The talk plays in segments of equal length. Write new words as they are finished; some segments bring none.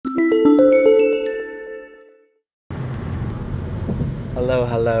Hello,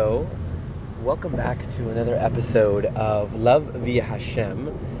 hello. Welcome back to another episode of Love via Hashem,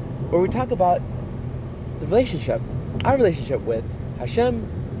 where we talk about the relationship, our relationship with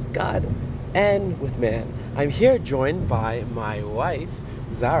Hashem, God, and with man. I'm here joined by my wife,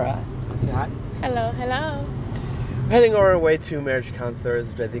 Zara. Say hi. Hello, hello. We're heading on our way to marriage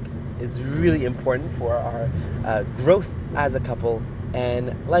counselors, which I think is really important for our growth as a couple,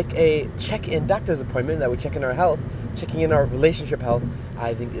 and like a check-in doctor's appointment that we check in our health, checking in our relationship health,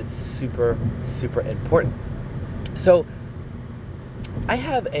 I think is super, super important. So, I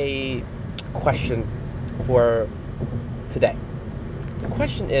have a question for today. The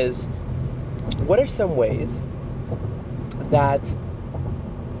question is, what are some ways that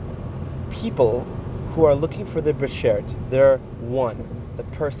people who are looking for the beshert, their one, the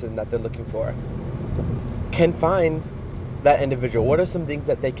person that they're looking for, can find that individual? What are some things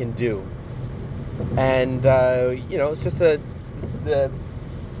that they can do? And it's just the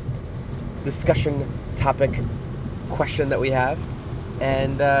discussion topic question that we have.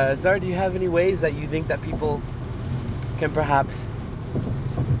 And Zara, do you have any ways that you think that people can perhaps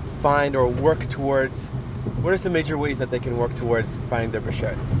find or work towards? What are some major ways that they can work towards finding their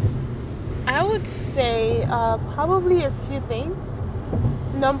beshert? I would say probably a few things.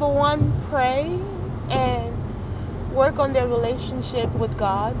 Number one, pray and work on their relationship with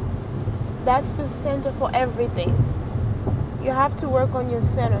God. That's the center for everything. You have to work on your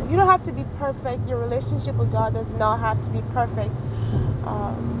center. You don't have to be perfect. Your relationship with God does not have to be perfect.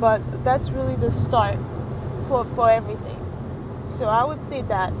 But that's really the start for everything. So I would say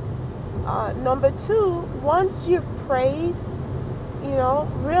that. Number two, once you've prayed,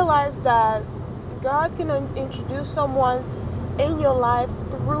 realize that God can introduce someone in your life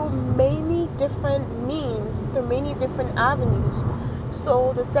through many different means, through many different avenues.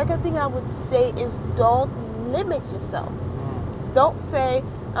 So the second thing I would say is don't limit yourself. Don't say,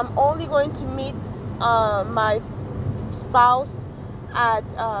 I'm only going to meet my spouse at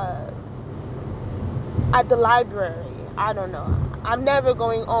the library. I don't know. I'm never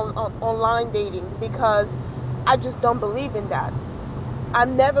going on online dating because I just don't believe in that.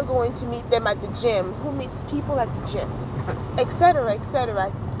 I'm never going to meet them at the gym. Who meets people at the gym? Etc.,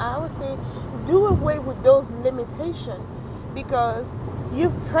 etc. I would say do away with those limitations because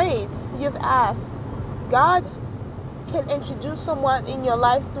you've prayed, you've asked. God can introduce someone in your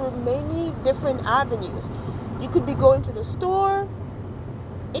life through many different avenues. You could be going to the store.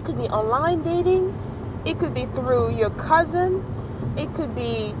 It could be online dating. It could be through your cousin. It could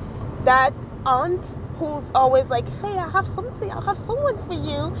be that aunt who's always like, hey, I have someone for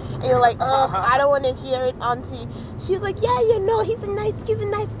you. And you're like, ugh, I don't want to hear it, auntie. She's like, yeah, he's a nice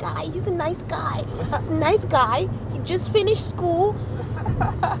guy. He's a nice guy. He just finished school.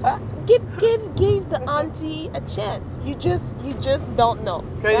 Give the auntie a chance. You just don't know.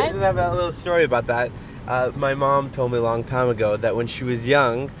 Okay, right? I just have a little story about that. My mom told me a long time ago that when she was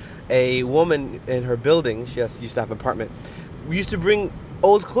young, a woman in her building, she used to have an apartment, used to bring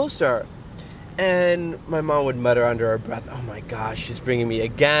old clothes to her. And my mom would mutter under her breath, oh my gosh, she's bringing me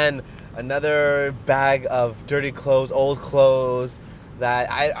again another bag of dirty clothes, old clothes that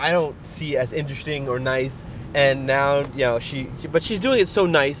I don't see as interesting or nice. And now, but she's doing it so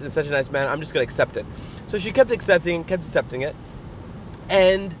nice in such a nice manner, I'm just going to accept it. So she kept accepting it.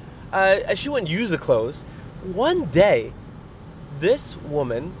 And as she wouldn't use the clothes, one day, this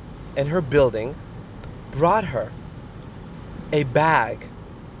woman in her building brought her a bag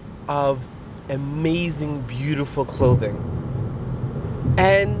of amazing, beautiful clothing.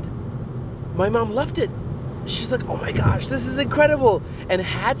 And my mom loved it. She's like, oh my gosh, this is incredible. And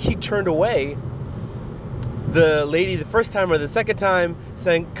had she turned away, the lady the first time or the second time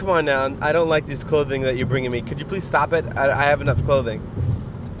saying, come on now, I don't like this clothing that you're bringing me. Could you please stop it? I have enough clothing.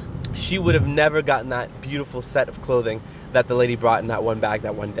 She would have never gotten that beautiful set of clothing that the lady brought in that one bag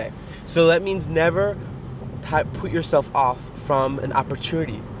that one day. So that means never put yourself off from an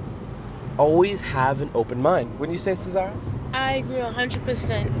opportunity. Always have an open mind. Wouldn't you say, Cesara? I agree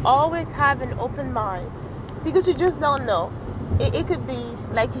 100%. Always have an open mind because you just don't know. It could be,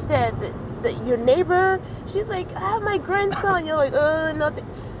 like you said, your neighbor, she's like, my grandson. You're like, nothing.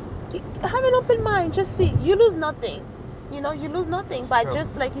 Have an open mind. Just see. You lose nothing. You lose nothing by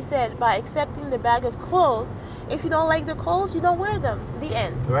just, like you said, by accepting the bag of clothes. If you don't like the clothes, you don't wear them. The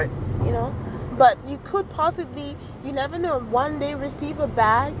end. Right. But you could possibly, you never know, one day receive a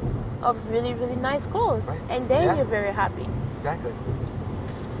bag of really, really nice clothes. Right. And then you're very happy. Exactly.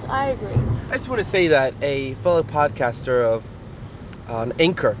 So I agree. I just want to say that a fellow podcaster of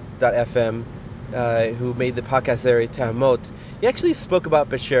Anchor.fm, who made the podcast there, Tahamot, he actually spoke about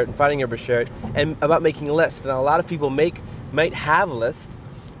Beshert and finding your Beshert and about making lists. And a lot of people make might have a list,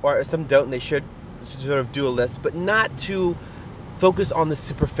 or some don't, and they should sort of do a list, but not to focus on the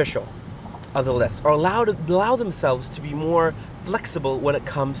superficial of the list, or allow themselves to be more flexible when it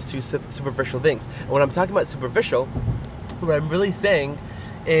comes to superficial things. And when I'm talking about superficial, what I'm really saying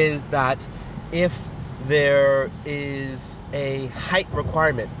is that if there is a height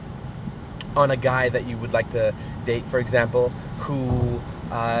requirement on a guy that you would like to date, for example, who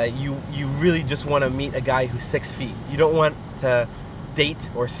you really just want to meet a guy who's 6 feet. You don't want to date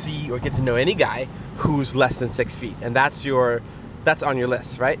or see or get to know any guy who's less than 6 feet, and that's on your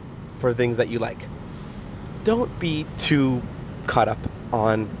list, right? For things that you like. Don't be too caught up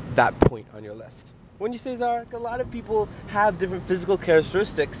on that point on your list. When you say, Zara, a lot of people have different physical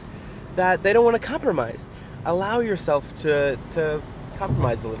characteristics that they don't want to compromise. Allow yourself to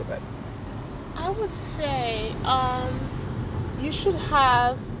compromise a little bit. I would say you should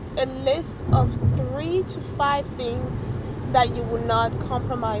have a list of 3 to 5 things that you will not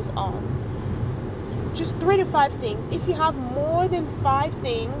compromise on. Just 3 to 5 things. If you have more than 5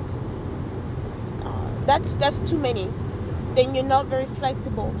 things, that's too many. Then you're not very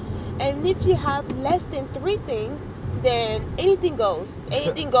flexible. And if you have less than 3 things, then anything goes.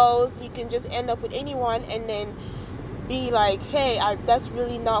 Anything goes. You can just end up with anyone and then be like, hey, that's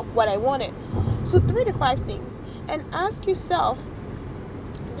really not what I wanted. So 3 to 5 things. And ask yourself,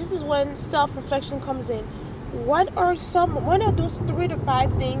 this is when self-reflection comes in. What are those 3 to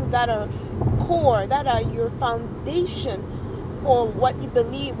 5 things that are core, that are your foundation for what you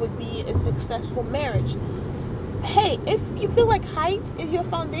believe would be a successful marriage? Hey, if you feel like height is your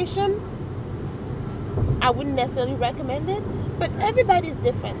foundation, I wouldn't necessarily recommend it, but everybody's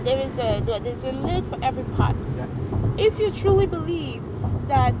different. There's a lid for every pot. Yeah. If you truly believe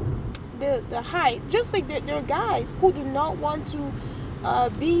that the height, just like there are guys who do not want to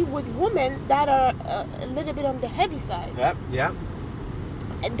be with women that are a little bit on the heavy side. Yeah.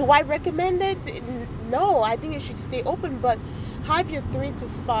 Do I recommend it? No, I think you should stay open, but have your 3 to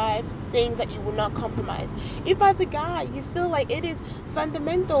 5 things that you will not compromise. If as a guy you feel like it is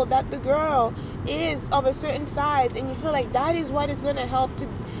fundamental that the girl is of a certain size and you feel like that is what is going to help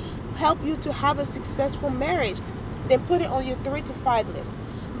you to have a successful marriage, then put it on your 3 to 5 list.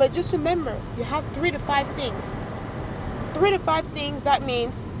 But just remember, you have 3 to 5 things. 3 to 5 things, that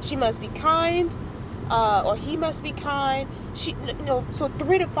means she must be kind, or he must be kind. So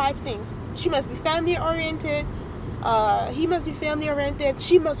 3 to 5 things. She must be family oriented. He must be family oriented.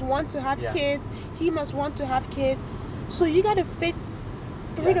 She must want to have kids. He must want to have kids. So you got to fit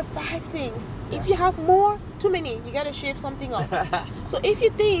 3 to 5 things. If you have more, too many. You got to shave something off. So if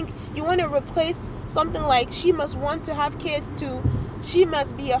you think you want to replace something like she must want to have kids to she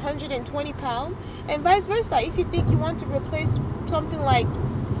must be 120 pounds, and vice versa. If you think you want to replace something like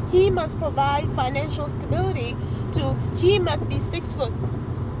he must provide financial stability to he must be 6 foot,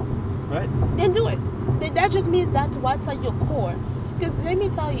 right? Then do it. That just means that's what's at your core. Because let me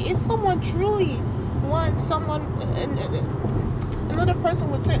tell you, if someone truly wants another person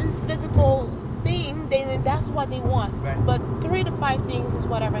with certain physical thing, then that's what they want. Right. But 3 to 5 things is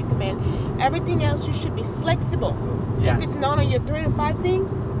what I recommend. Everything else, you should be flexible. Yes. If it's not on your 3 to 5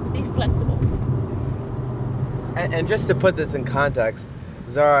 things, be flexible. And just to put this in context,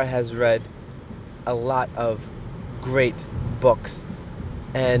 Zara has read a lot of great books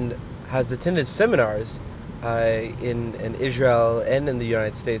and has attended seminars in Israel and in the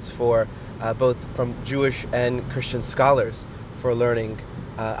United States for both from Jewish and Christian scholars for learning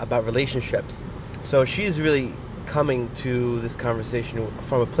about relationships. So she's really coming to this conversation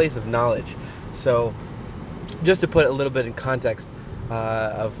from a place of knowledge. So just to put a little bit in context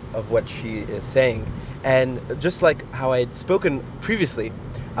of what she is saying, and just like how I had spoken previously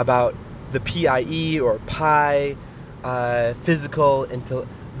about the PIE or PI, physical,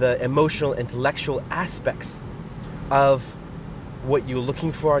 the emotional, intellectual aspects of what you're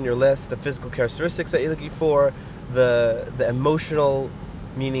looking for on your list, the physical characteristics that you're looking for, the emotional,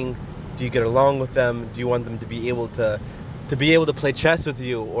 meaning, do you get along with them? Do you want them to be able to play chess with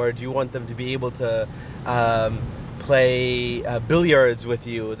you, or do you want them to be able to play billiards with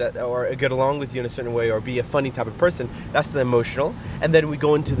you, or get along with you in a certain way, or be a funny type of person? That's the emotional. And then we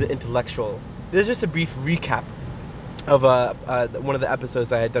go into the intellectual. There's just a brief recap of one of the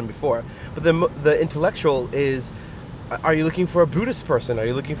episodes I had done before. But the intellectual is, are you looking for a Buddhist person? Are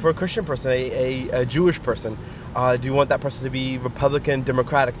you looking for a Christian person? A Jewish person? Do you want that person to be Republican,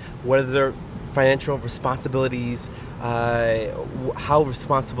 Democratic? What are their financial responsibilities? How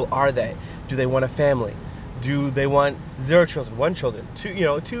responsible are they? Do they want a family? Do they want 0 children, 1 children, 2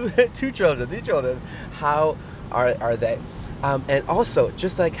 2 children, 3 children? How are they? And also,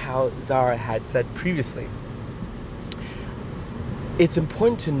 just like how Zara had said previously, it's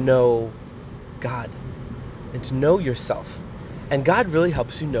important to know God and to know yourself. And God really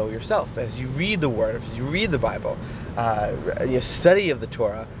helps you know yourself as you read the Word, as you read the Bible, your study of the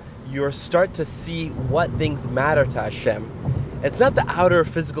Torah. You start to see what things matter to Hashem. It's not the outer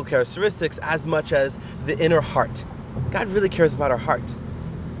physical characteristics as much as the inner heart. God really cares about our heart.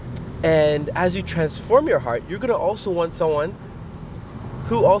 And as you transform your heart, you're going to also want someone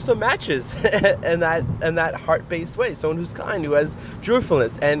who also matches in that heart-based way, someone who's kind, who has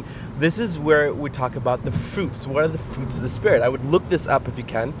joyfulness. And this is where we talk about the fruits. What are the fruits of the Spirit? I would look this up if you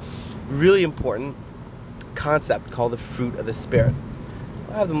can. Really important concept called the fruit of the Spirit.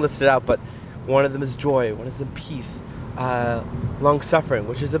 I have them listed out, but one of them is joy, one is in peace, long-suffering,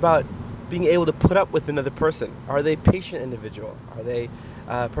 which is about being able to put up with another person. Are they a patient individual? Are they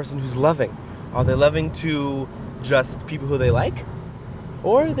a person who's loving? Are they loving to just people who they like?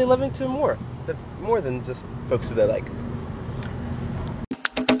 Or are they loving to more than just folks who they like?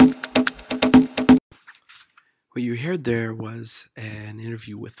 What you heard there was an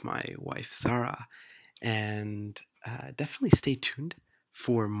interview with my wife, Zara, and definitely stay tuned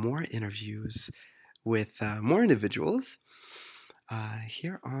for more interviews with more individuals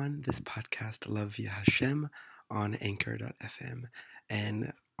here on this podcast, Love Via Hashem, on Anchor.fm,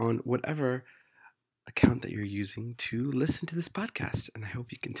 and on whatever account that you're using to listen to this podcast. And I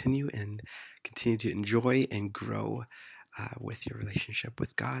hope you continue to enjoy and grow with your relationship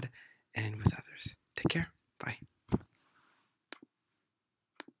with God and with others. Take care. Bye.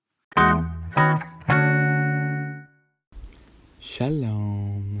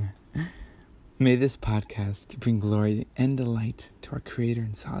 Shalom. May this podcast bring glory and delight to our Creator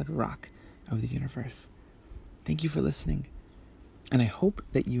and solid rock of the universe. Thank you for listening, and I hope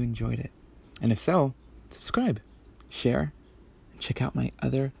that you enjoyed it. And if so, subscribe, share, and check out my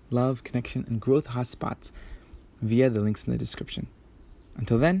other love, connection, and growth hotspots via the links in the description.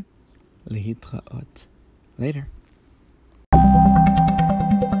 Until then, lehitraot. Later.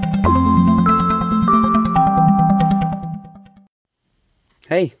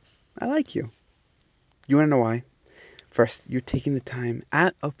 Hey, I like you. You want to know why? First, you're taking the time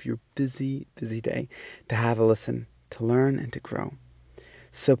out of your busy, busy day to have a listen, to learn, and to grow.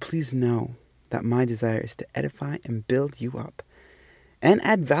 So please know that my desire is to edify and build you up and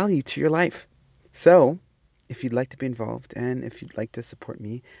add value to your life. So, if you'd like to be involved and if you'd like to support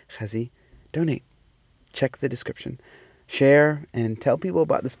me, Chazi, donate. Check the description. Share and tell people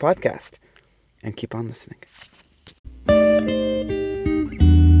about this podcast. And keep on listening.